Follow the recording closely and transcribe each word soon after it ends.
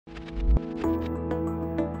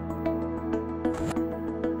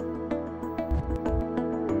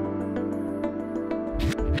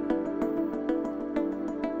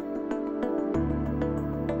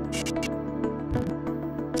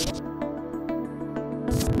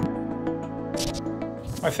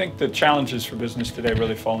I think the challenges for business today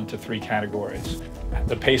really fall into three categories.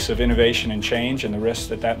 The pace of innovation and change and the risks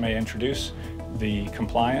that that may introduce, the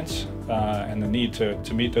compliance and the need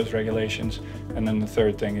to meet those regulations, and then the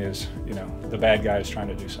third thing is, the bad guys trying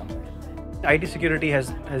to do something. IT security has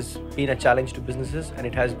been a challenge to businesses, and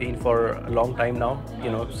it has been for a long time now.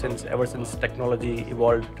 Ever since technology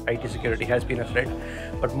evolved, IT security has been a threat,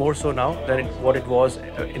 but more so now than what it was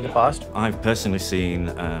in the past. I've personally seen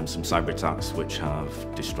some cyber attacks which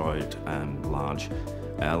have destroyed large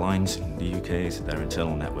airlines in the UK, their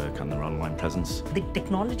internal network and their online presence. The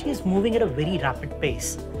technology is moving at a very rapid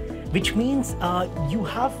pace, which means you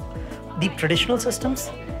have the traditional systems,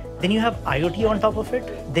 then you have IoT on top of it,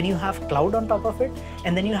 then you have cloud on top of it,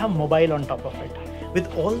 and then you have mobile on top of it.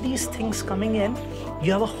 With all these things coming in,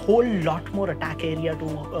 you have a whole lot more attack area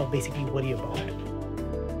to basically worry about.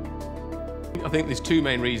 I think there's two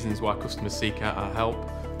main reasons why customers seek out our help.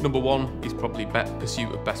 Number one is probably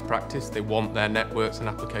pursuit of best practice. They want their networks and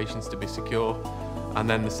applications to be secure. And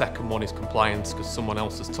then the second one is compliance, because someone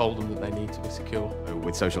else has told them that they need to be secure.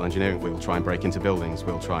 With social engineering, we'll try and break into buildings,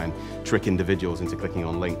 we'll try and trick individuals into clicking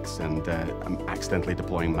on links and accidentally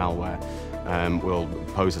deploying malware. We'll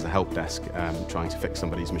pose as a help desk, trying to fix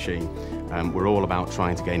somebody's machine. We're all about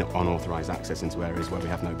trying to gain unauthorized access into areas where we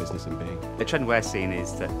have no business in being. The trend we're seeing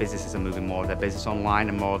is that businesses are moving more of their business online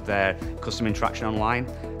and more of their customer interaction online.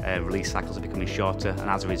 Release cycles are becoming shorter, and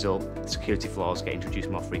as a result, security flaws get introduced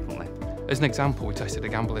more frequently. As an example, we tested a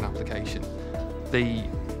gambling application. The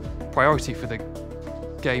priority for the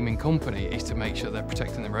gaming company is to make sure they're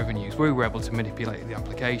protecting their revenues. We were able to manipulate the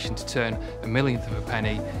application to turn a millionth of a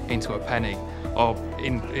penny into a penny, or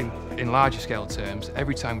in larger scale terms,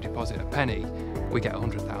 every time we deposit a penny, we get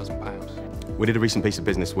 £100,000. We did a recent piece of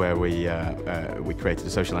business where we created a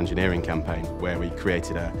social engineering campaign where we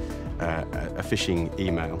created a phishing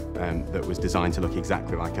email that was designed to look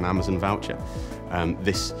exactly like an Amazon voucher.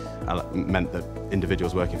 This meant that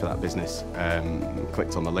individuals working for that business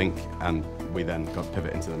clicked on the link, and we then got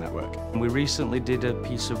pivot into the network. We recently did a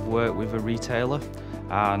piece of work with a retailer,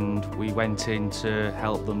 and we went in to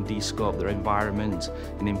help them de-scope their environment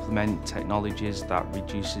and implement technologies that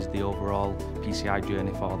reduces the overall PCI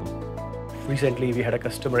journey for them. Recently, we had a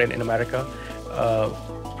customer in America,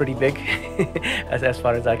 pretty big as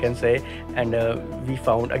far as I can say, and we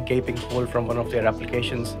found a gaping hole from one of their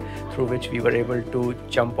applications through which we were able to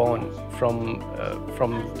jump on from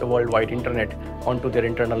the worldwide internet onto their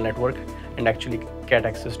internal network and actually get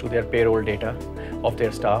access to their payroll data of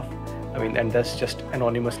their staff. And that's just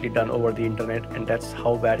anonymously done over the internet, and that's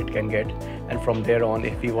how bad it can get. And from there on,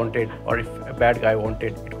 if we wanted, or if a bad guy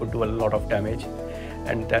wanted, it could do a lot of damage.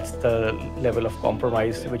 And that's the level of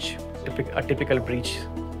compromise which a typical breach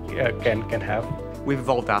can have. We've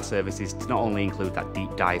evolved our services to not only include that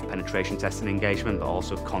deep dive penetration testing engagement, but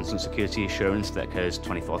also constant security assurance that occurs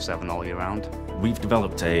 24/7 all year round. We've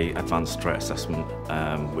developed an advanced threat assessment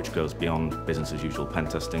which goes beyond business as usual pen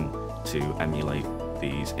testing to emulate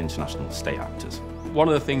these international state actors. One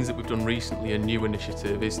of the things that we've done recently, a new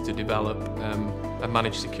initiative, is to develop a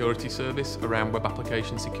managed security service around web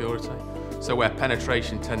application security. So where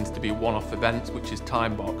penetration tends to be one-off events, which is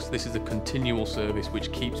time-boxed, this is a continual service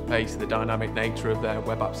which keeps pace with the dynamic nature of their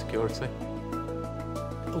web app security.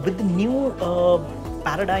 With the new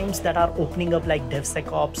paradigms that are opening up like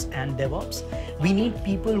DevSecOps and DevOps, we need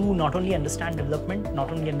people who not only understand development, not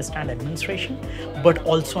only understand administration, but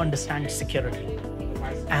also understand security.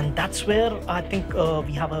 And that's where I think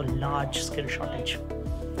we have a large skill shortage.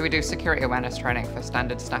 We do security awareness training for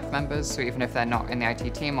standard staff members, so even if they're not in the IT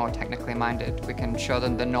team or technically minded, we can show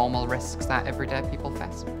them the normal risks that everyday people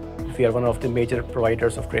face. We are one of the major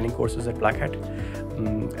providers of training courses at Black Hat.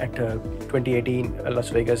 At 2018 Las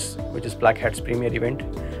Vegas, which is Black Hat's premier event,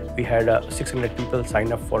 we had 600 people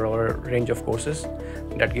sign up for our range of courses.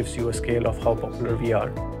 That gives you a scale of how popular we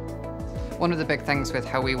are. One of the big things with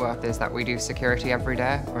how we work is that we do security every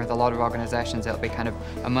day, or with a lot of organizations it'll be kind of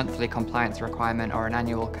a monthly compliance requirement or an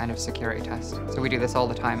annual kind of security test. So we do this all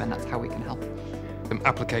the time, and that's how we can help.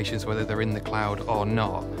 Applications, whether they're in the cloud or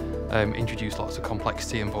not, introduce lots of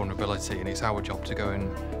complexity and vulnerability, and it's our job to go and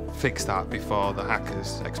fix that before the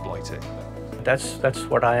hackers exploit it. That's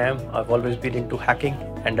what I am. I've always been into hacking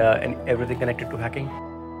and everything connected to hacking.